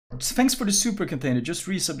thanks for the super container. Just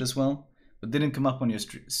resubbed as well, but didn't come up on your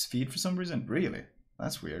feed for some reason. Really?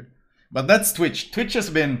 That's weird. But that's Twitch. Twitch has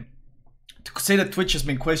been... To say that Twitch has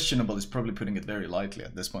been questionable is probably putting it very lightly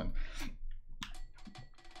at this point.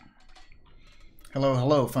 Hello,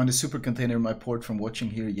 hello. Found a super container in my port from watching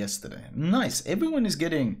here yesterday. Nice. Everyone is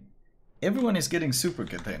getting super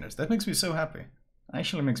containers. That makes me so happy.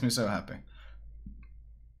 Actually makes me so happy.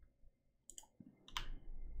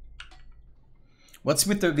 What's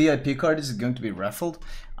with the VIP card? Is it going to be raffled?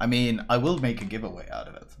 I mean, I will make a giveaway out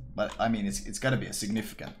of it, but I mean, it's got to be a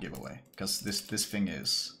significant giveaway because this thing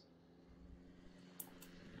is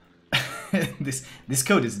this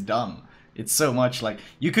code is dumb. It's so much like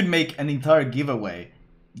you could make an entire giveaway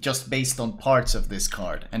just based on parts of this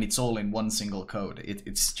card, and it's all in one single code.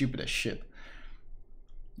 It's stupid as shit.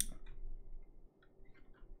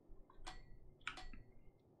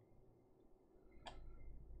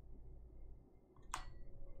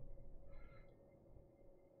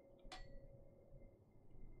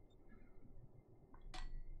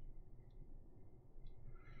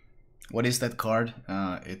 What is that card?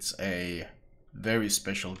 It's a very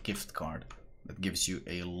special gift card that gives you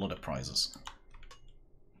a lot of prizes.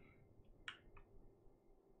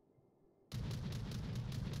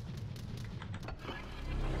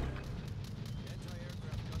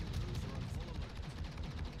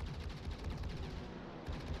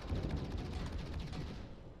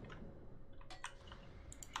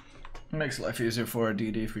 Makes life easier for our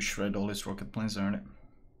DD if we shred all his rocket planes, aren't it?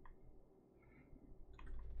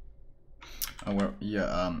 Oh, well,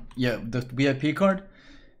 yeah, yeah, the VIP card,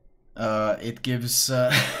 it gives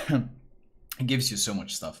it gives you so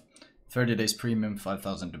much stuff. 30 days premium,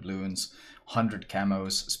 5,000 doubloons, 100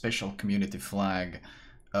 camos, special community flag,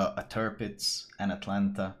 a Turpitz, an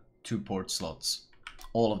Atlanta, 2 port slots,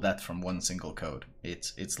 all of that from one single code.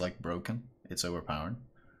 It's like broken. It's overpowered.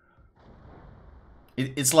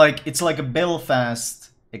 It's like a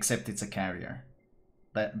Belfast, except it's a carrier.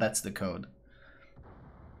 That's the code.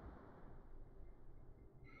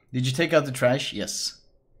 Did you take out the trash? Yes.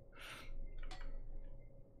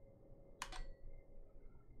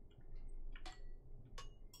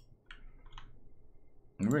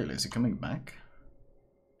 Really? Is he coming back?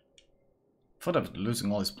 Thought of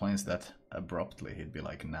losing all his planes that abruptly. He'd be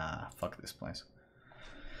like, nah, fuck this place.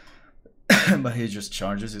 But he just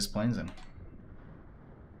charges his planes in.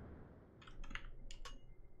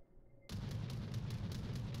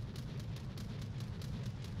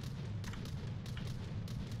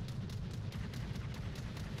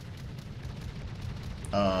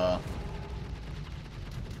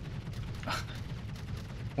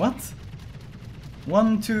 What?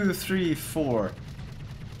 1, 2, 3, 4.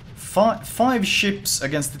 5 ships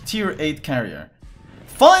against the tier 8 carrier.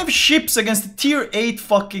 5 ships against the tier 8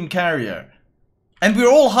 fucking carrier. And we're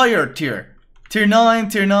all higher tier. Tier 9,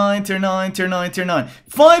 tier 9, tier 9, tier 9, tier 9.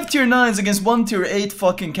 5 tier 9s against 1 tier 8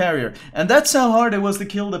 fucking carrier. And that's how hard it was to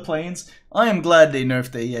kill the planes. I am glad they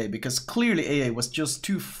nerfed the AA, because clearly AA was just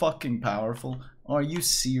too fucking powerful. Are you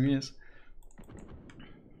serious?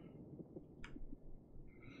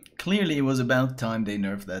 Clearly it was about time they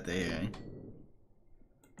nerfed that AA.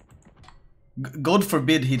 God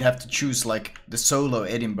forbid he'd have to choose like the solo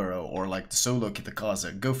Edinburgh or like the solo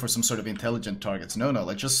Kitakaze. Go for some sort of intelligent targets. No,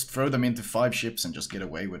 let's just throw them into 5 ships and just get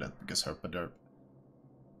away with it because herpaderp.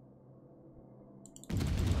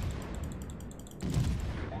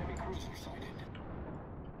 Enemy cruiser sighted.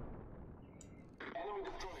 Enemy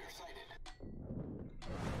destroyer sighted.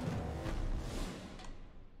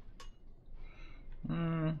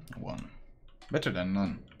 1. Better than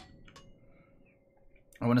none.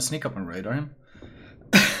 I want to sneak up and radar him.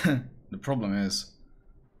 The problem is,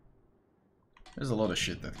 there's a lot of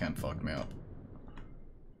shit that can fuck me up.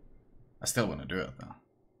 I still want to do it though.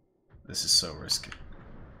 This is so risky.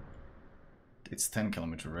 It's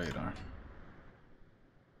 10-kilometer radar.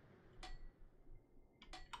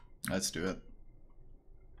 Let's do it.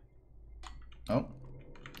 Oh,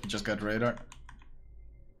 he just got radar.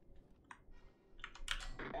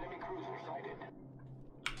 Enemy cruiser sighted.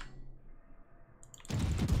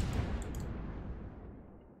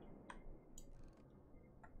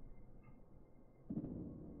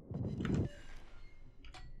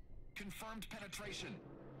 Confirmed penetration.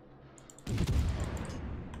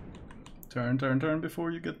 Turn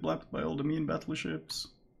before you get blapped by all the mean battleships.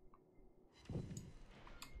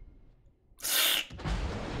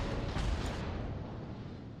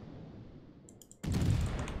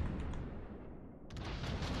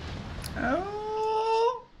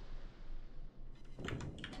 Oh.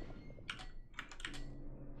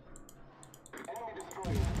 Enemy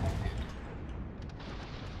destroyer detected.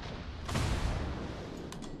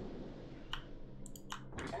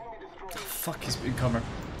 fuck, he's in cover.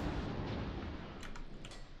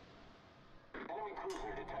 Enemy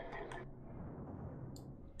cruiser detected.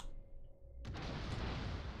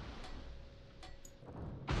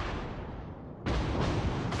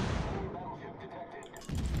 Enemy battleship detected.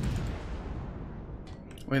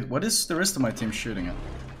 Wait, what is the rest of my team shooting at?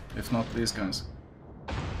 If not these guys.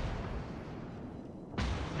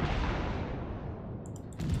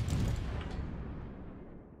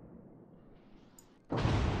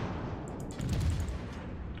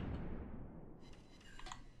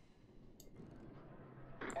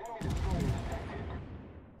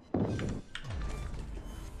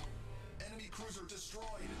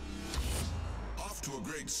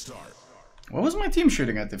 Start. What was my team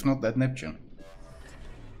shooting at if not that Neptune?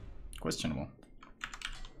 Questionable.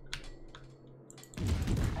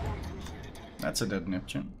 That's a dead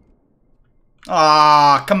Neptune.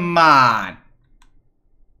 Ah, come on!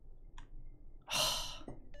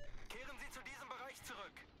 Kehren Sie zu diesem Bereich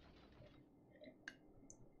zurück.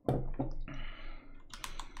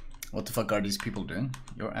 What the fuck are these people doing?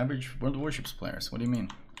 Your average World Warships players, what do you mean?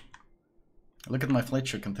 Look at my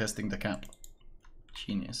Fletcher contesting the cap.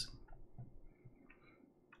 Genius.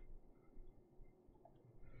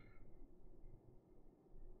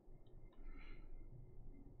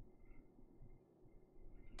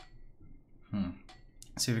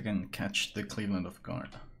 See if we can catch the Cleveland off guard.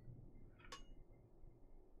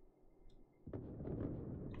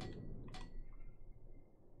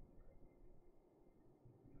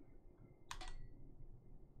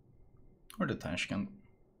 Or the Tashkent.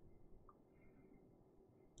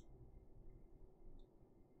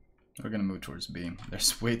 We're gonna move towards B.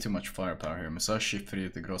 There's way too much firepower here. Musashi,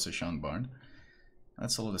 Friete, Grosse, Schandbarn.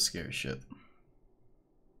 That's all the scary shit.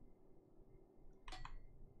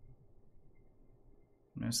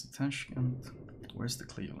 There's the Tashkent. Where's the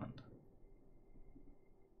Cleveland?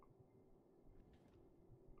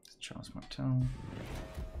 It's Charles Martel.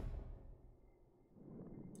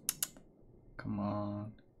 Come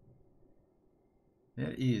on.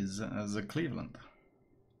 There is the Cleveland.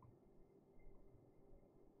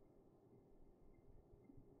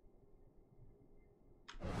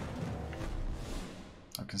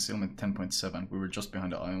 Our concealment 10.7. We were just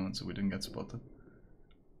behind the island, so we didn't get spotted.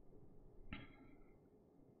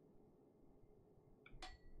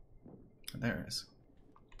 There it is.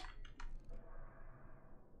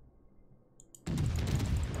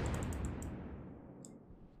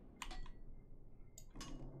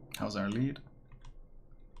 How's our lead?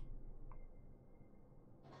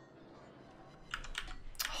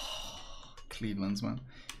 Cleveland's, man.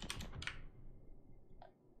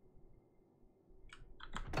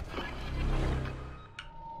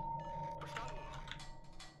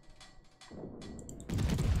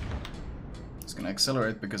 He's gonna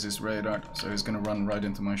accelerate because he's radar, so he's gonna run right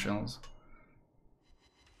into my shells.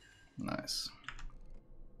 Nice.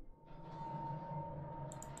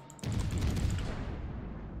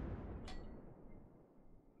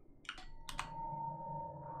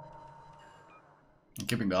 I'm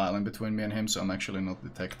keeping the island between me and him, so I'm actually not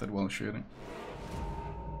detected while shooting.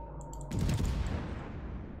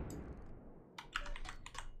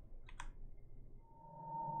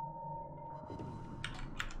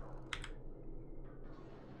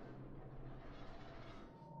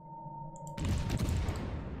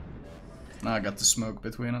 Now I got the smoke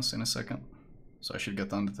between us in a second, so I should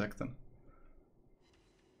get undetected.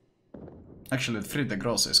 Actually, Friede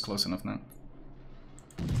Grosse is close enough now.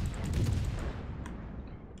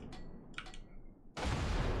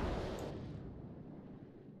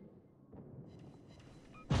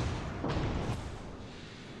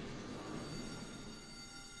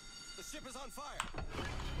 The ship is on fire.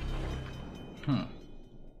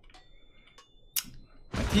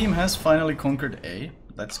 My team has finally conquered A.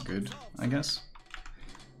 That's good, I guess.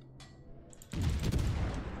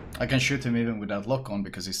 I can shoot him even without lock on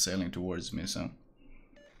because he's sailing towards me, so.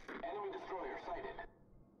 Enemy destroyer sighted.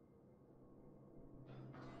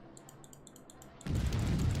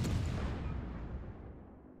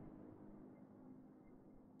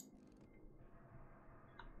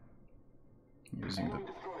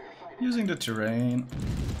 Using the terrain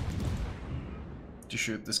to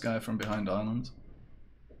shoot this guy from behind islands.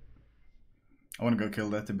 I want to go kill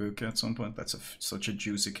that Ibuka at some point. That's such a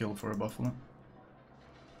juicy kill for a buffalo.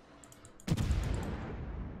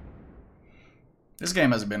 This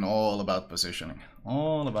game has been all about positioning.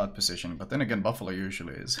 All about positioning. But then again, buffalo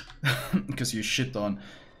usually is. Because you shit on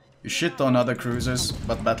other cruisers,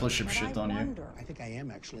 but battleships shit on you. I think I am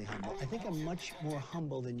actually humble. I think I'm much more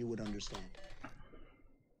humble than you would understand.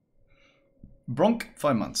 Bronk,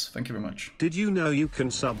 5 months. Thank you very much. Did you know you can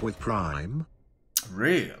sub with Prime?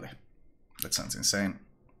 Really? That sounds insane.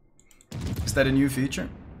 Is that a new feature?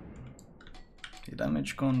 The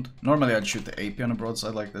damage cond. Normally I'd shoot the AP on a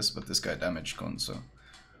broadside like this, but this guy damage cond, so...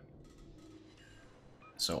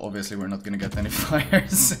 So obviously we're not gonna get any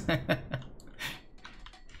fires.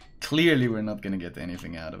 Clearly we're not gonna get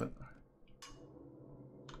anything out of it.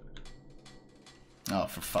 Oh,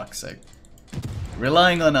 for fuck's sake.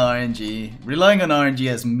 Relying on RNG. Relying on RNG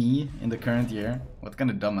as me in the current year. What kind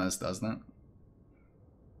of dumbass does that?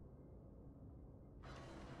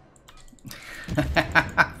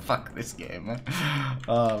 Fuck this game, man.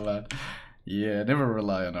 Oh man. Yeah, never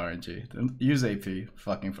rely on RNG. Use AP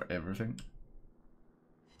fucking for everything.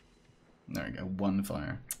 There we go, 1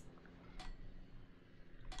 fire.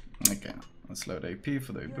 Okay, let's load AP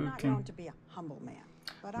for the booking.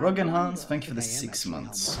 Roggen Hans, thank you for the 6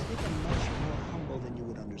 months. I think I'm much more humble than you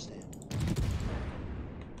would understand.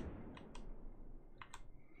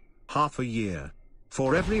 Half a year.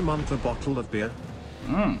 For every month a bottle of beer.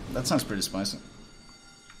 That sounds pretty spicy.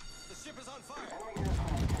 The ship is on fire.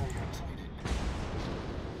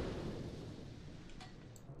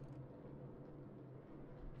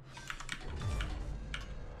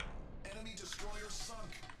 Enemy destroyer sunk.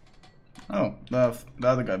 Oh, the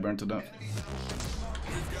other guy burned to death.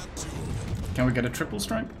 We've got 2 of them. Can we get a triple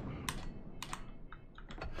strike?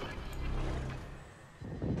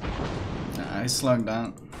 Nah, he's slowing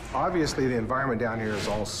down. Obviously, the environment down here is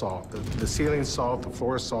all salt. The ceiling's salt, the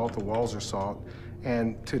floor is salt, the walls are salt,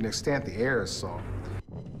 and to an extent, the air is salt.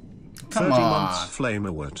 Come 30 on. months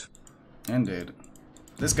Flamu. Indeed.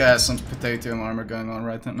 This guy has some potato armor going on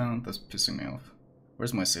right now. That's pissing me off.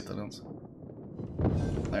 Where's my citadels?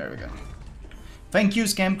 There we go. Thank you,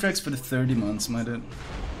 Scamtrex, for the 30 months, my dude.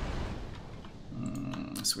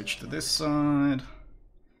 Switch to this side.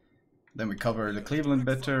 Then we cover the Cleveland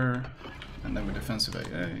better. And then we defensive AA.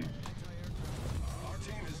 Our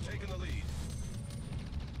team has taken the lead.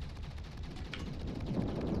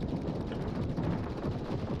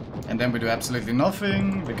 And then we do absolutely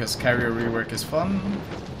nothing, because carrier rework is fun.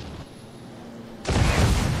 The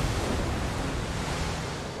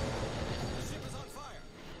ship is on fire.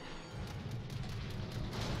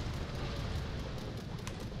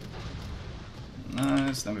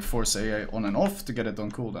 Nice, then we force AA on and off to get it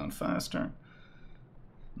on cooldown faster.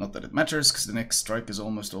 Not that it matters, because the next strike is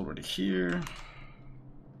almost already here.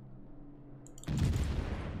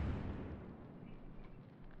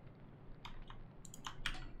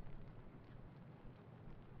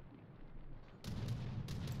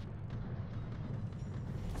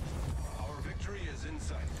 Our victory is in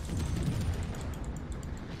sight.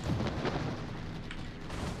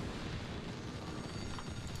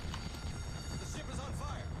 The ship is on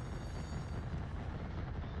fire.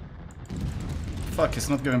 Fuck, he's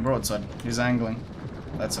not going broadside. He's angling.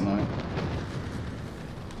 That's annoying.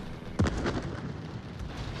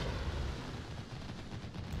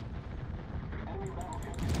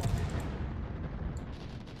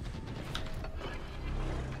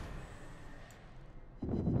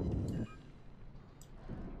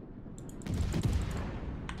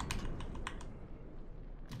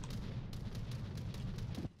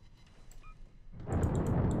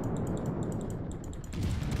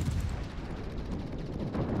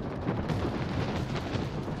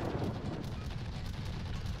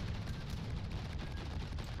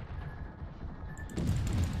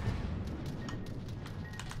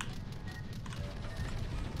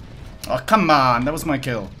 Oh, come on! That was my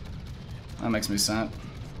kill. That makes me sad.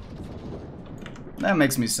 That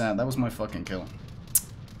makes me sad. That was my fucking kill.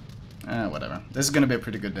 Whatever. This is gonna be a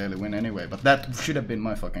pretty good daily win anyway, but that should have been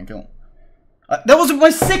my fucking kill. That was my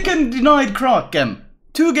second denied Kraken!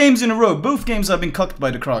 2 games in a row. Both games I've been cucked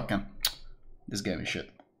by the Kraken. This game is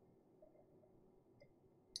shit.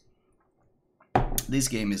 This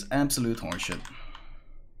game is absolute horseshit.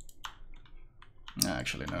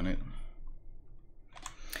 Actually, no need.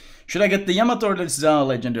 Should I get the Yamato or the Za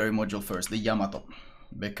legendary module first? The Yamato.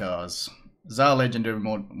 Because Za legendary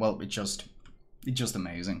mod, well, it's just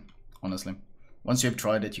amazing, honestly. Once you've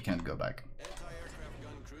tried it, you can't go back. Anti-aircraft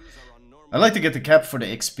gun crews are on normal. I'd like to get the cap for the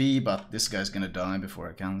XP, but this guy's gonna die before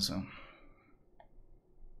I can, so...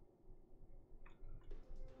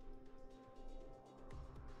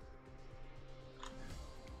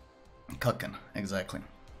 Cuckin', exactly.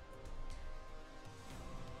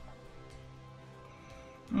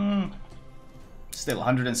 Still,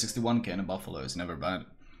 161k in a Buffalo is never bad.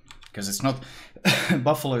 Because it's not...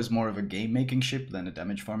 Buffalo is more of a game-making ship than a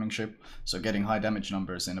damage-farming ship. So getting high damage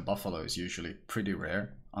numbers in a Buffalo is usually pretty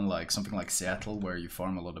rare. Unlike something like Seattle, where you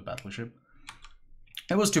farm a lot of battleship.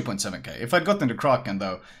 It was 2.7k. If I'd gotten the Kraken,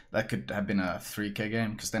 though, that could have been a 3k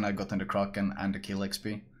game. Because then I'd gotten the Kraken and the kill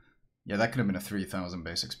XP. Yeah, that could have been a 3000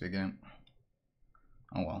 base XP game.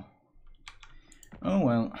 Oh well. Oh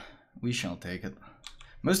well, we shall take it.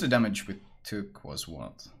 Most of the damage we took was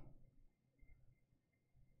what?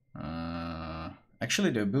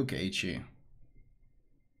 Actually the book HE.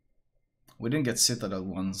 We didn't get Citadel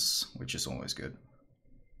once, which is always good.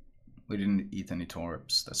 We didn't eat any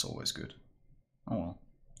torps, that's always good. Oh well.